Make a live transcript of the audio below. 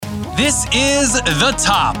This is The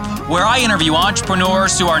Top, where I interview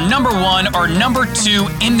entrepreneurs who are number one or number two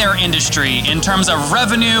in their industry in terms of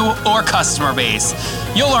revenue or customer base.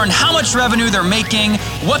 You'll learn how much revenue they're making,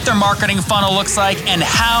 what their marketing funnel looks like, and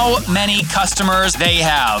how many customers they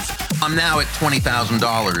have. I'm now at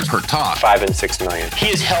 $20,000 per top. 5 and 6 million. He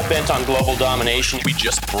is hell-bent on global domination. We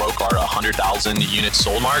just broke our 100,000 unit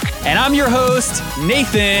sold mark. And I'm your host,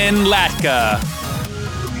 Nathan Latka.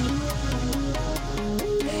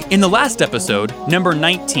 In the last episode, number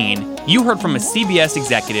 19, you heard from a CBS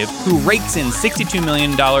executive who rakes in $62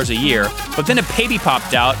 million a year, but then a baby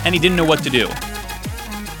popped out and he didn't know what to do.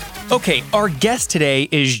 Okay, our guest today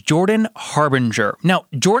is Jordan Harbinger. Now,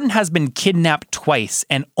 Jordan has been kidnapped twice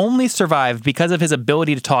and only survived because of his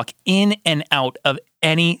ability to talk in and out of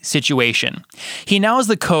any situation. He now is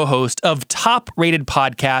the co-host of top-rated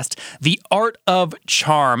podcast, The Art of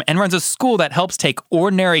Charm, and runs a school that helps take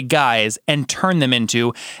ordinary guys and turn them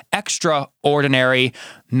into extraordinary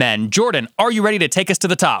men. Jordan, are you ready to take us to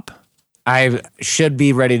the top? I should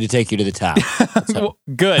be ready to take you to the top. Well,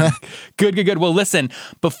 good. Well, listen,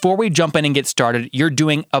 before we jump in and get started, you're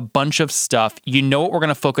doing a bunch of stuff. You know what we're going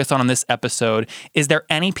to focus on this episode. Is there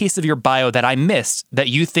any piece of your bio that I missed that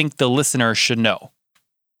you think the listener should know?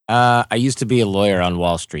 I used to be a lawyer on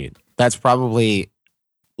Wall Street. That's probably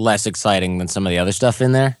less exciting than some of the other stuff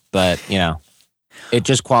in there, but, you know, it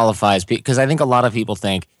just qualifies because I think a lot of people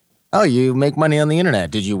think, oh, you make money on the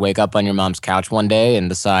internet. Did you wake up on your mom's couch one day and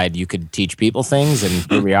decide you could teach people things?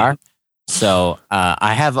 And here we are. So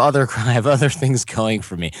I have other things going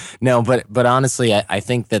for me. No, but honestly, I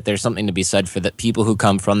think that there's something to be said for the people who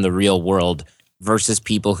come from the real world versus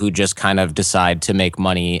people who just kind of decide to make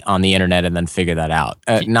money on the internet and then figure that out.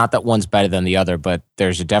 Not that one's better than the other, but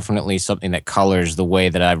there's definitely something that colors the way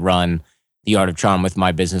that I run The Art of Charm with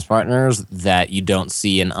my business partners that you don't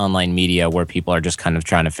see in online media where people are just kind of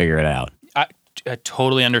trying to figure it out. I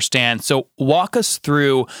totally understand. So walk us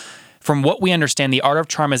through, from what we understand, The Art of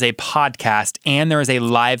Charm is a podcast and there is a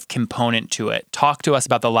live component to it. Talk to us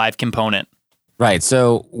about the live component. Right.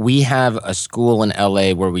 So we have a school in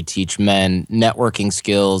LA where we teach men networking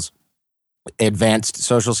skills, advanced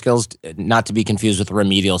social skills, not to be confused with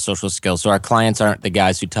remedial social skills. So our clients aren't the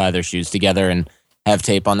guys who tie their shoes together and have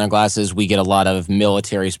tape on their glasses. We get a lot of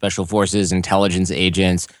military, special forces, intelligence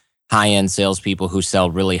agents, high-end salespeople who sell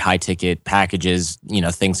really high-ticket packages, you know,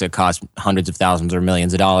 things that cost hundreds of thousands or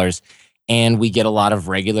millions of dollars. And we get a lot of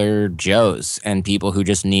regular Joes and people who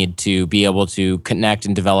just need to be able to connect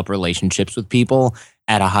and develop relationships with people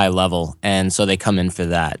at a high level. And so they come in for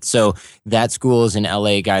that. So that school is in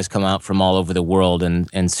LA. Guys come out from all over the world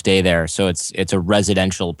and stay there. So it's a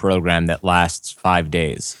residential program that lasts 5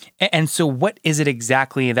 days. And so what is it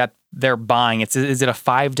exactly that they're buying? Is it a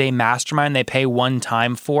 5-day mastermind they pay one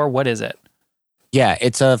time for? What is it? Yeah,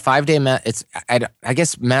 it's a 5-day. I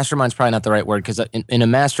guess mastermind's probably not the right word because in a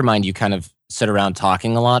mastermind you kind of sit around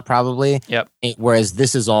talking a lot, probably. Yep. Whereas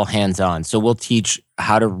this is all hands-on. So we'll teach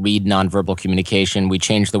how to read nonverbal communication. We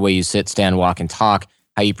change the way you sit, stand, walk, and talk.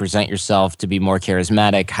 How you present yourself to be more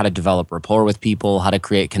charismatic. How to develop rapport with people. How to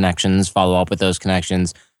create connections. Follow up with those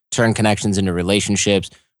connections. Turn connections into relationships.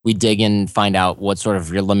 We dig in, find out what sort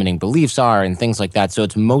of your limiting beliefs are, and things like that. So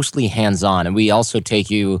it's mostly hands-on, and we also take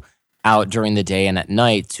you out during the day and at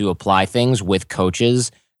night to apply things with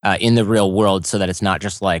coaches in the real world so that it's not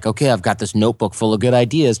just like, okay, I've got this notebook full of good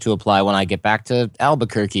ideas to apply when I get back to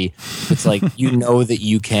Albuquerque. It's like, you know that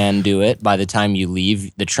you can do it. By the time you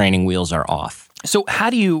leave, the training wheels are off. So how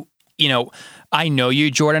do you I know you,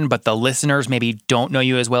 Jordan, but the listeners maybe don't know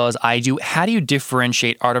you as well as I do. How do you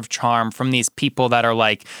differentiate Art of Charm from these people that are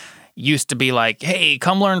like, used to be like, hey,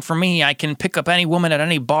 come learn from me. I can pick up any woman at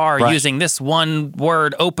any bar using this one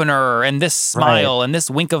word opener and this smile and this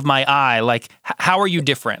wink of my eye. Like, how are you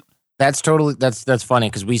different? That's funny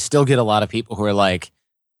because we still get a lot of people who are like,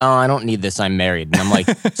 oh, I don't need this. I'm married. And I'm like,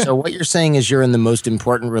 so what you're saying is you're in the most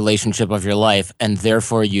important relationship of your life and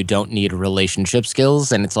therefore you don't need relationship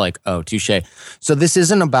skills. And it's like, oh, touche. So this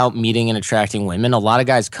isn't about meeting and attracting women. A lot of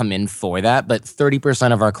guys come in for that, but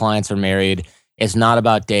 30% of our clients are married. It's not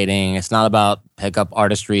about dating. It's not about pickup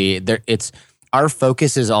artistry. Our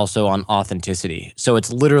focus is also on authenticity. So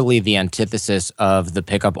it's literally the antithesis of the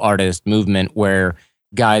pickup artist movement where,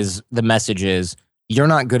 guys, the message is, you're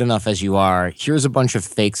not good enough as you are. Here's a bunch of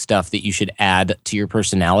fake stuff that you should add to your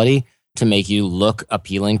personality to make you look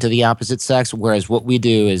appealing to the opposite sex. Whereas what we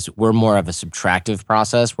do is we're more of a subtractive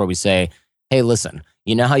process where we say, hey, listen,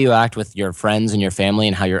 you know how you act with your friends and your family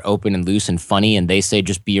and how you're open and loose and funny and they say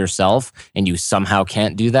just be yourself and you somehow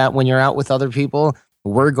can't do that when you're out with other people?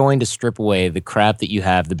 We're going to strip away the crap that you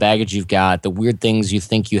have, the baggage you've got, the weird things you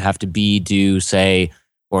think you have to be, do, say,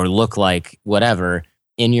 or look like whatever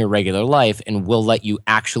in your regular life, and will let you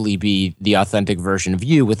actually be the authentic version of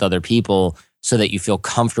you with other people so that you feel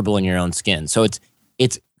comfortable in your own skin. So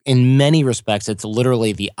it's in many respects, it's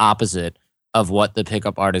literally the opposite of what the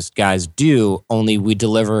pickup artist guys do, only we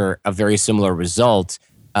deliver a very similar result.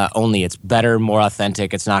 Only it's better, more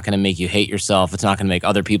authentic. It's not going to make you hate yourself. It's not going to make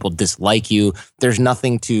other people dislike you. There's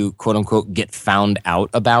nothing to quote unquote get found out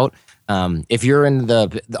about. If you're in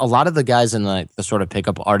a lot of the guys in the sort of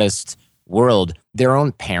pickup artist world, their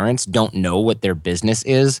own parents don't know what their business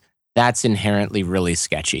is. That's inherently really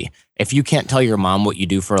sketchy. If you can't tell your mom what you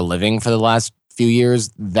do for a living for the last few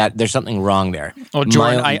years, that there's something wrong there. Well,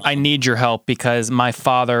 Jordan, I need your help because my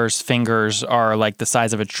father's fingers are like the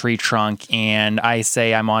size of a tree trunk, and I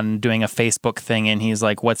say I'm on doing a Facebook thing, and he's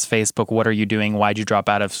like, "What's Facebook? What are you doing? Why'd you drop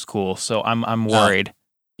out of school?" So I'm worried.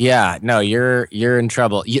 Yeah, no, you're in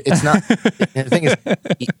trouble. It's not the thing is,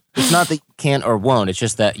 it's not that you can't or won't. It's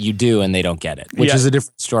just that you do and they don't get it, which is a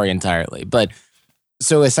different story entirely. But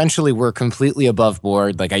so essentially, we're completely above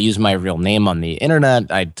board. Like, I use my real name on the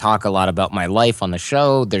internet. I talk a lot about my life on the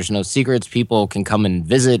show. There's no secrets. People can come and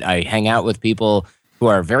visit. I hang out with people who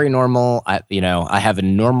are very normal. I have a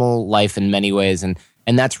normal life in many ways, and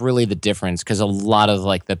that's really the difference. Because a lot of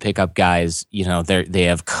like the pickup guys, they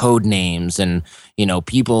have code names, and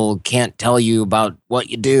people can't tell you about what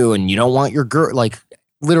you do, and you don't want your girl like.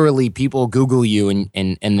 Literally, people Google you and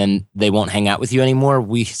then they won't hang out with you anymore.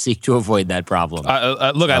 We seek to avoid that problem.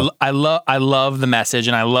 Look, I love the message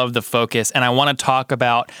and I love the focus, and I want to talk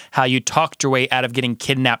about how you talked your way out of getting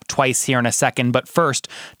kidnapped twice here in a second. But first,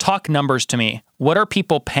 talk numbers to me. What are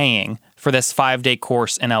people paying for this 5-day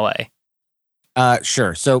course in LA?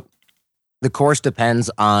 Sure. So the course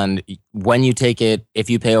depends on when you take it, if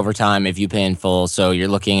you pay overtime, if you pay in full. So you're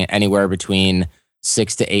looking at anywhere between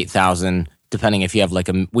 $6,000 to $8,000. Depending if you have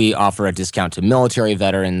we offer a discount to military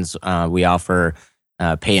veterans. We offer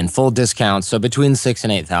pay in full discounts. So between $6,000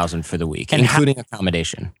 and $8,000 for the week, and including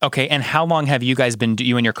accommodation. Okay. And how long have you guys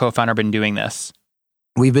you and your co-founder been doing this?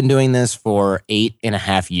 We've been doing this for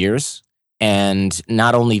 8.5 years. And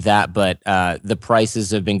not only that, but the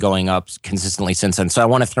prices have been going up consistently since then. So I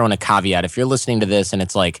want to throw in a caveat. If you're listening to this and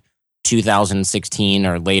it's like 2016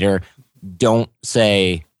 or later, don't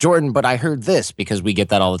say, Jordan, but I heard this, because we get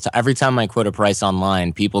that all the time. Every time I quote a price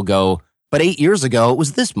online, people go, but 8 years ago, it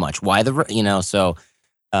was this much. Why so...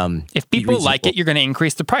 if people like it, you're going to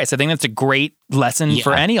increase the price. I think that's a great lesson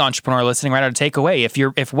for any entrepreneur listening right now to take away.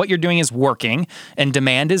 If what you're doing is working and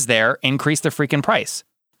demand is there, increase the freaking price.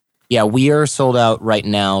 Yeah, we are sold out right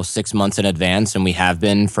now 6 months in advance, and we have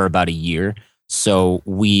been for about a year. So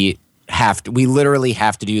we literally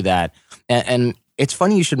have to do that. And it's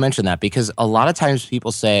funny you should mention that, because a lot of times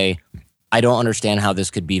people say, I don't understand how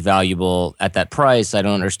this could be valuable at that price. I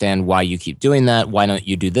don't understand why you keep doing that. Why don't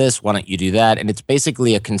you do this? Why don't you do that? And it's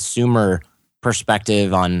basically a consumer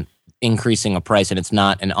perspective on increasing a price, and it's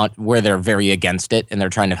not where they're very against it, and they're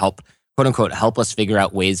trying to help, quote unquote, help us figure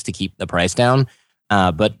out ways to keep the price down.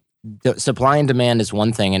 But the supply and demand is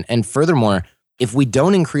one thing. And furthermore, if we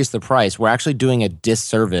don't increase the price, we're actually doing a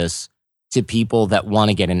disservice to people that want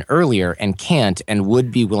to get in earlier and can't, and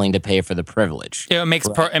would be willing to pay for the privilege. It makes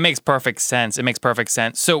perfect sense. It makes perfect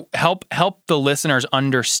sense. So help the listeners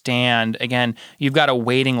understand. Again, you've got a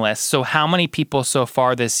waiting list. So how many people so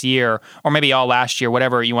far this year, or maybe all last year,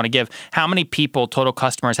 whatever you want to give, how many people, total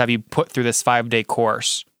customers, have you put through this 5-day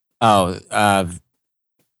course?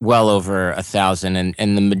 Well over 1,000,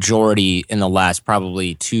 and the majority in the last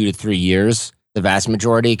probably 2 to 3 years. The vast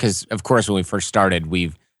majority, because of course when we first started,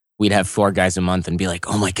 we'd have 4 guys a month and be like,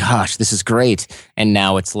 oh my gosh, this is great. And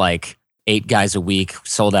now it's like 8 guys a week,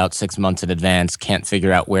 sold out 6 months in advance, can't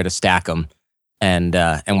figure out where to stack them. And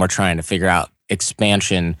we're trying to figure out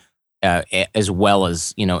expansion as well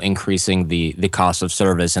as, increasing the cost of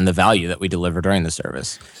service and the value that we deliver during the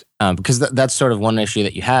service. Because that's sort of one issue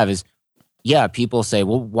that you have is, people say,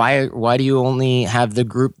 well, why do you only have the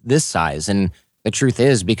group this size? And the truth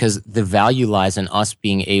is, because the value lies in us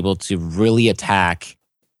being able to really attack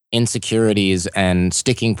insecurities and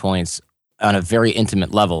sticking points on a very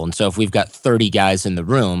intimate level. And so if we've got 30 guys in the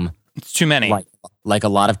room, it's too many. Like a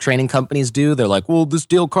lot of training companies do. They're like, well, this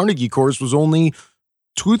Dale Carnegie course was only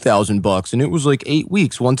 $2,000 and it was like 8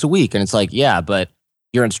 weeks, once a week. And it's like, yeah, but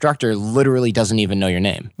your instructor literally doesn't even know your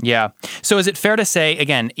name. Yeah. So is it fair to say,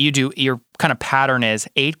 again, your kind of pattern is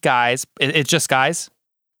 8 guys, it's just guys?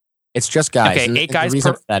 It's just guys. Okay, and 8 guys the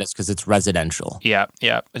reason per... for that is because it's residential. Yeah,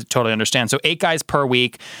 I totally understand. So 8 guys per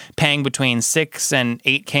week, paying between $6,000 and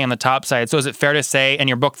 $8,000 on the top side. So is it fair to say, and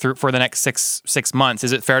your book through for the next six months,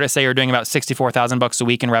 is it fair to say you're doing about $64,000 a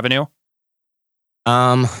week in revenue?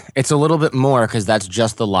 It's a little bit more because that's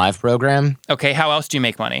just the live program. Okay, how else do you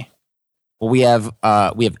make money? Well, we have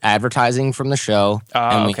advertising from the show,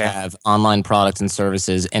 and we okay. have online products and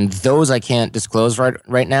services, and those I can't disclose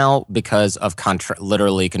right now because of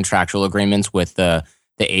literally contractual agreements with the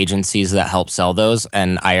agencies that help sell those,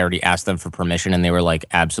 and I already asked them for permission, and they were like,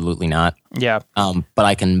 absolutely not. Yeah. But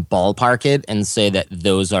I can ballpark it and say that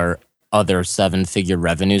those are other 7-figure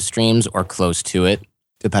revenue streams or close to it,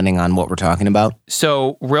 depending on what we're talking about.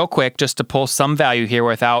 So real quick, just to pull some value here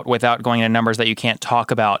without going into numbers that you can't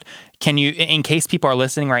talk about, can you, in case people are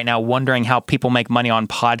listening right now wondering how people make money on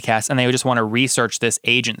podcasts and they just want to research this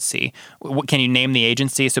agency, can you name the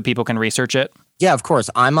agency so people can research it? Yeah, of course.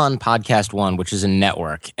 I'm on Podcast One, which is a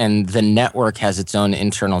network, and the network has its own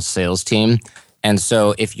internal sales team. And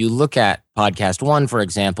so if you look at Podcast One, for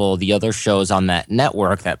example, the other shows on that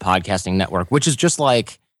network, that podcasting network, which is just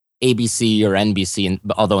like ABC or NBC,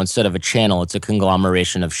 although instead of a channel, it's a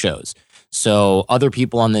conglomeration of shows. So other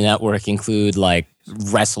people on the network include like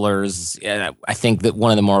wrestlers. I think that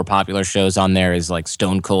one of the more popular shows on there is like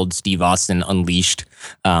Stone Cold Steve Austin Unleashed.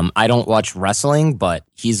 I don't watch wrestling, but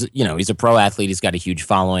he's a pro athlete. He's got a huge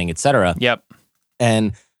following, etc. Yep.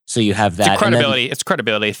 And so you have that. It's a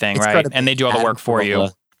credibility thing, right? And they do all the work for you.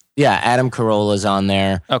 Yeah, Adam Carolla's on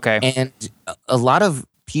there. Okay. And a lot of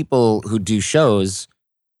people who do shows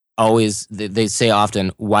always, they say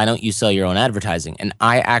often, why don't you sell your own advertising? And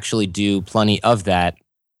I actually do plenty of that.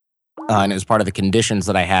 And it was part of the conditions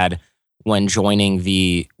that I had when joining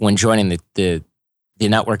the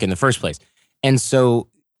network in the first place. And so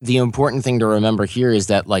the important thing to remember here is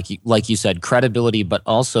that, like you said, credibility, but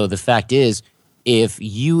also the fact is, if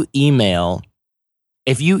you email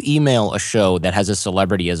a show that has a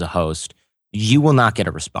celebrity as a host, you will not get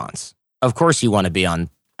a response. Of course, you want to be on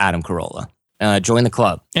Adam Carolla. Join the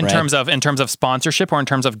club. In terms of sponsorship or in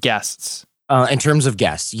terms of guests? In terms of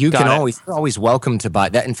guests, you're always welcome to buy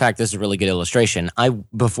that. In fact, this is a really good illustration.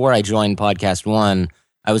 Before I joined Podcast One,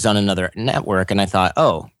 I was on another network, and I thought,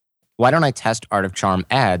 oh, why don't I test Art of Charm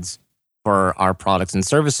ads for our products and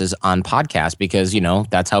services on podcasts? Because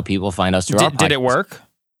that's how people find us through our podcast. Did it work?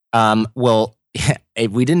 Well,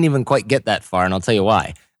 we didn't even quite get that far, and I'll tell you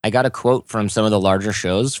why. I got a quote from some of the larger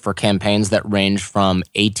shows for campaigns that range from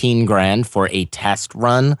 $18,000 for a test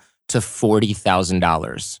run to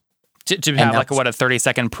 $40,000. To have a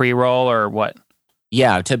 30-second pre-roll or what?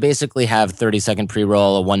 Yeah, to basically have 30-second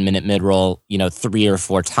pre-roll, a 1-minute mid-roll, 3 or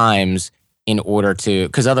 4 times in order to,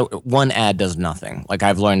 because one ad does nothing. Like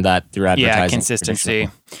I've learned that through advertising. Yeah, consistency.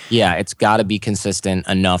 Yeah, it's got to be consistent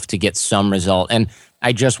enough to get some result. And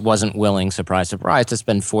I just wasn't willing, surprise, surprise, to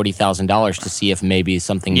spend $40,000 to see if maybe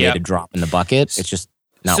something made a drop in the bucket. It's just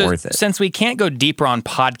not worth it. Since we can't go deeper on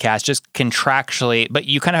podcasts, just contractually, but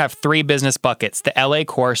you kind of have 3 business buckets. The LA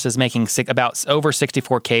course is making about over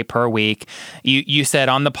 $64K per week. You said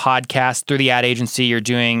on the podcast through the ad agency, you're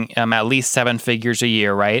doing at least 7 figures a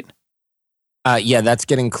year, right? Yeah, that's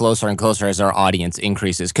getting closer and closer as our audience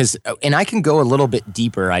increases. And I can go a little bit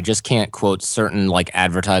deeper. I just can't quote certain like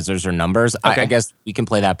advertisers or numbers. Okay. I guess we can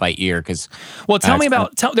play that by ear. Well, tell me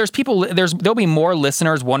about. There'll be more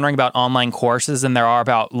listeners wondering about online courses than there are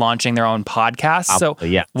about launching their own podcasts.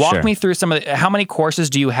 Probably, so walk me through some of how many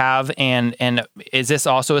courses do you have, and is this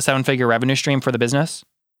also a 7-figure revenue stream for the business?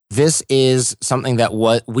 This is something that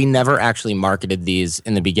we never actually marketed these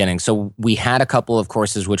in the beginning. So we had a couple of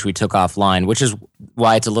courses which we took offline, which is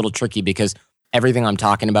why it's a little tricky because everything I'm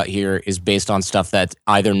talking about here is based on stuff that's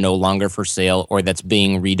either no longer for sale or that's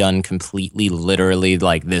being redone completely, literally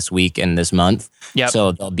like this week and this month. Yep.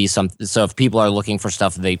 So there'll be so if people are looking for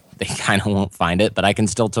stuff, they kind of won't find it, but I can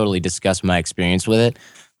still totally discuss my experience with it.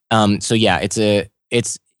 So yeah,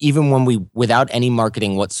 it's even without any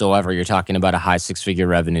marketing whatsoever, you're talking about a high 6-figure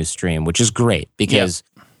revenue stream, which is great because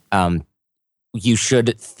you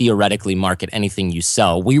should theoretically market anything you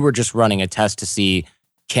sell. We were just running a test to see,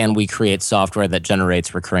 can we create software that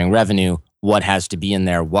generates recurring revenue? What has to be in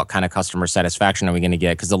there? What kind of customer satisfaction are we going to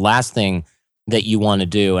get? Because the last thing that you want to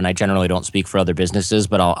do, and I generally don't speak for other businesses,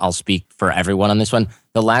 but I'll speak for everyone on this one.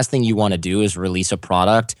 The last thing you want to do is release a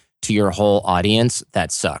product to your whole audience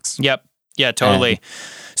that sucks. Yep. Yeah, totally.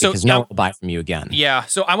 Because no one will buy from you again. Yeah.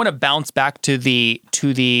 So I want to bounce back to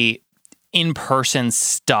the in-person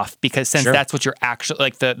stuff because since that's what you're actually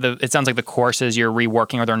like it sounds like the courses you're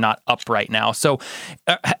reworking or they're not up right now. So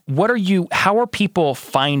how are people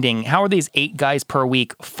finding, how are these 8 guys per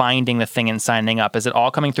week finding the thing and signing up? Is it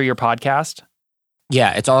all coming through your podcast?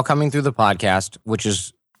 Yeah, it's all coming through the podcast, which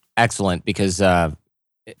is excellent because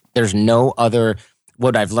there's no other.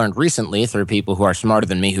 what I've learned recently through people who are smarter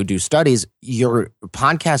than me who do studies, your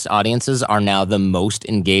podcast audiences are now the most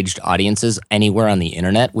engaged audiences anywhere on the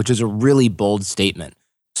internet, which is a really bold statement.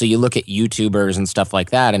 So you look at YouTubers and stuff like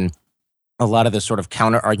that, and a lot of the sort of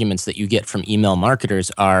counter arguments that you get from email marketers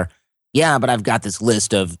are, yeah, but I've got this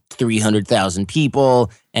list of 300,000 people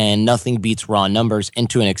and nothing beats raw numbers. And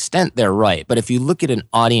to an extent, they're right. But if you look at an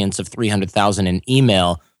audience of 300,000 in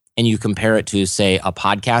email and you compare it to, say, a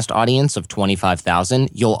podcast audience of 25,000,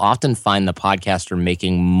 you'll often find the podcaster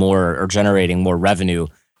making more or generating more revenue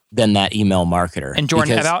than that email marketer. And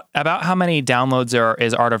Jordan, about how many downloads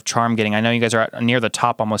is Art of Charm getting? I know you guys are near the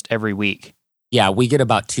top almost every week. Yeah, we get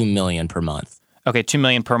about 2 million per month. Okay, 2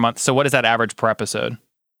 million per month. So what is that average per episode?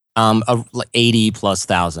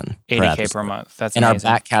 80,000 $80K per month. That's and amazing.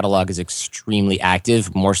 our back catalog is extremely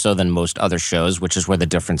active, more so than most other shows, which is where the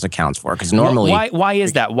difference accounts for. Because normally, why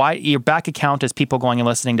is that? Why your back account is people going and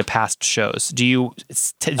listening to past shows? Do you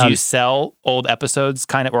sell old episodes,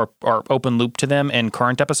 kind of, or open loop to them in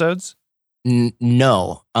current episodes?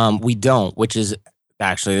 No, we don't. Which is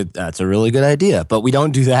actually that's a really good idea, but we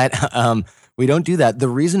don't do that. We don't do that. The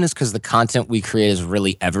reason is because the content we create is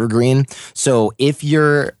really evergreen. So if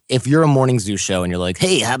you're a morning zoo show and you're like,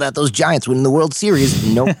 hey, how about those Giants winning the World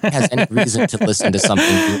Series? No one has any reason to listen to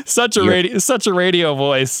something. Such a radio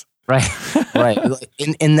voice. Right.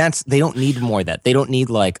 And that's, they don't need more of that. They don't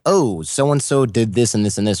need like, oh, so-and-so did this and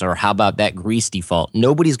this and this, or how about that grease default?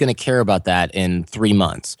 Nobody's going to care about that in 3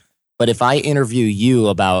 months. But if I interview you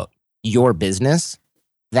about your business,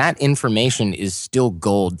 that information is still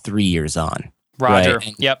gold 3 years on. Roger.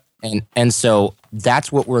 Right? Yep. And so that's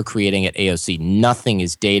what we're creating at AOC. Nothing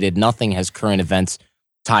is dated. Nothing has current events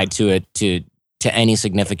tied to it to any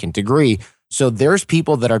significant degree. So there's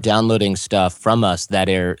people that are downloading stuff from us that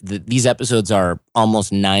these episodes are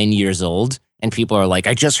almost 9 years old. And people are like,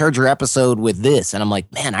 I just heard your episode with this. And I'm like,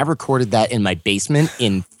 man, I recorded that in my basement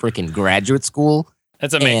in freaking graduate school.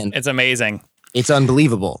 It's amazing. It's amazing. It's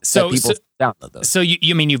unbelievable that people download those. So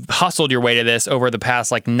you've hustled your way to this over the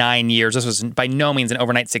past 9 years. This was by no means an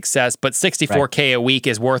overnight success, but $64K a week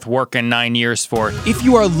is worth working 9 years for. If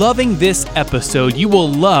you are loving this episode, you will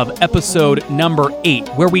love episode number 8,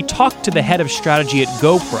 where we talk to the head of strategy at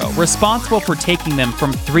GoPro, responsible for taking them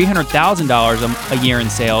from $300,000 a year in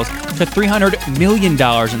sales to $300 million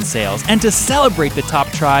in sales. And to celebrate the top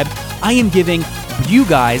tribe, I am giving you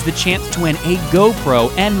guys the chance to win a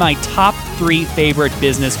GoPro and my top 3 favorite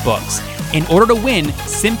business books. In order to win,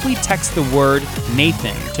 simply text the word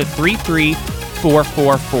Nathan to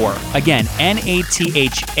 33444. Again,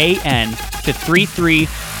 NATHAN to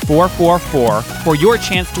 33444 for your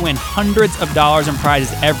chance to win hundreds of dollars in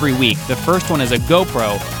prizes every week. The first one is a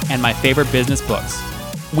GoPro and my favorite business books.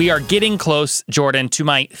 We are getting close, Jordan, to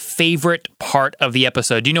my favorite part of the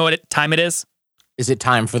episode. Do you know what time it is? Is it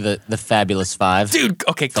time for the Fabulous Five? Dude,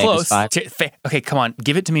 okay, Famous close. Five? Okay, come on.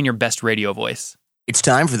 Give it to me in your best radio voice. It's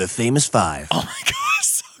time for the Famous Five. Oh my gosh,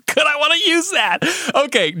 so good. I want to use that.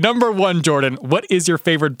 Okay, number 1, Jordan. What is your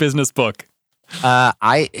favorite business book?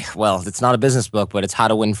 It's not a business book, but it's How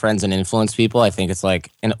to Win Friends and Influence People. I think it's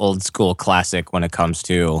like an old school classic when it comes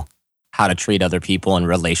to how to treat other people and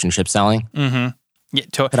relationship selling. Mm-hmm. Yeah,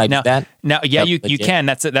 Could I do that? Now, yeah, Yep, you can.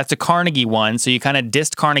 That's a Carnegie one. So you kind of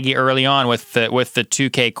dissed Carnegie early on with the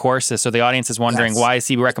 2K courses. So the audience is wondering, why is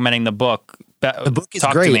he recommending the book? The book is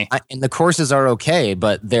Talk great, to me. and the courses are okay,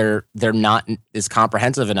 but they're not as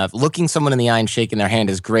comprehensive enough. Looking someone in the eye and shaking their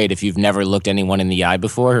hand is great if you've never looked anyone in the eye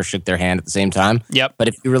before or shook their hand at the same time. Yep. But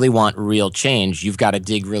if you really want real change, you've got to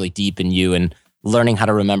dig really deep in you, and learning how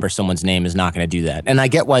to remember someone's name is not going to do that. And I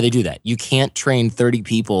get why they do that. You can't train 30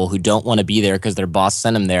 people who don't want to be there because their boss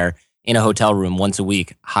sent them there in a hotel room once a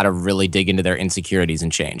week how to really dig into their insecurities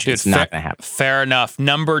and change. Dude, it's not going to happen. Fair enough.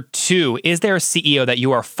 Number 2, is there a CEO that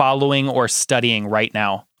you are following or studying right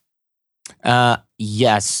now?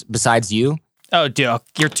 Yes. Besides you? Oh, dude,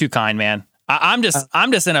 you're too kind, man. I'm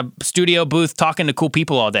just in a studio booth talking to cool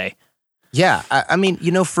people all day. Yeah. I mean,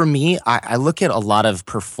 for me, I look at a lot of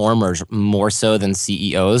performers more so than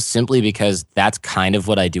CEOs simply because that's kind of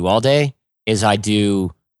what I do all day is I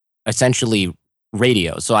do essentially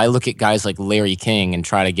radio. So I look at guys like Larry King and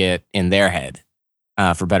try to get in their head,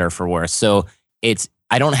 for better or for worse. So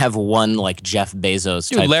I don't have one like Jeff Bezos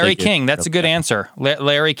type. Dude, Larry figure. King, that's a good answer.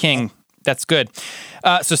 Larry King, that's good.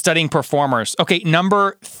 So studying performers. Okay,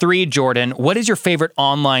 number 3, Jordan, what is your favorite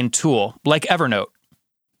online tool, like Evernote?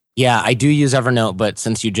 Yeah, I do use Evernote, but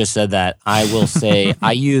since you just said that, I will say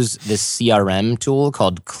I use this CRM tool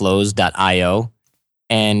called Close.io.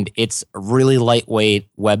 And it's really lightweight,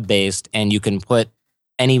 web-based, and you can put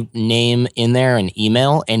any name in there and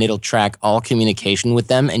email, and it'll track all communication with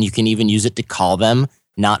them, and you can even use it to call them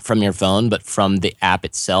not from your phone, but from the app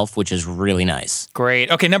itself, which is really nice.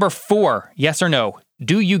 Great. Okay, number 4, yes or no?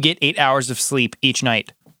 Do you get 8 hours of sleep each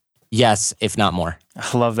night? Yes, if not more.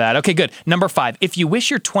 I love that. Okay, good. Number 5, if you wish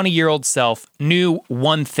your 20-year-old self knew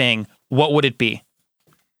one thing, what would it be?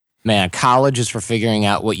 Man, college is for figuring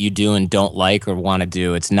out what you do and don't like or want to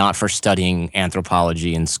do. It's not for studying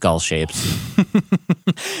anthropology and skull shapes.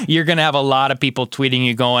 You're going to have a lot of people tweeting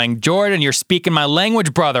you going, Jordan, you're speaking my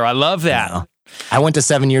language, brother. I love that. I went to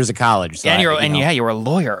 7 years of college. So you were a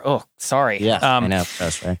lawyer. Oh, sorry. Yeah, I know.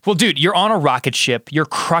 That's right. Well, dude, you're on a rocket ship. You're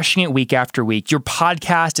crushing it week after week. Your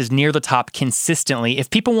podcast is near the top consistently.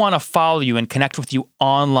 If people want to follow you and connect with you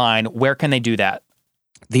online, where can they do that?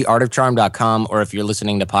 theartofcharm.com, or if you're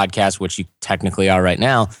listening to podcasts, which you technically are right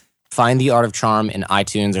now, find The Art of Charm in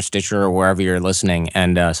iTunes or Stitcher or wherever you're listening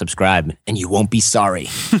and subscribe, and you won't be sorry.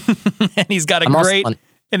 And he's got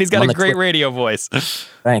a great radio voice.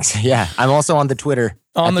 Thanks. Yeah. I'm also on the Twitter.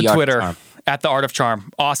 On the Twitter. At The Art of Charm.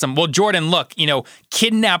 Awesome. Well, Jordan, look,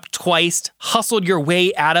 kidnapped twice, hustled your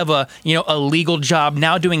way out of a legal job,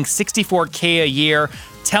 now doing $64K a year,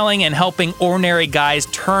 telling and helping ordinary guys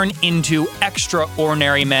turn into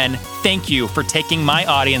extraordinary men. Thank you for taking my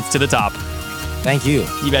audience to the top. Thank you.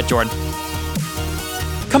 You bet, Jordan.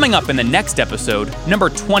 Coming up in the next episode, number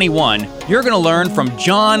 21, you're going to learn from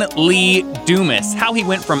John Lee Dumas how he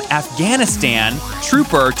went from Afghanistan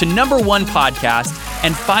trooper to #1 podcast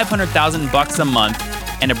and $500,000 a month,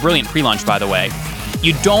 and a brilliant pre-launch, by the way.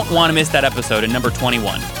 You don't want to miss that episode in number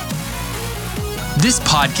 21. This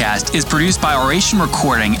podcast is produced by Oration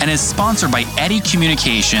Recording and is sponsored by Eddy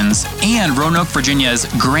Communications and Roanoke, Virginia's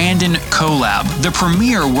Grandin CoLab, the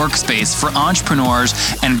premier workspace for entrepreneurs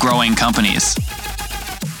and growing companies.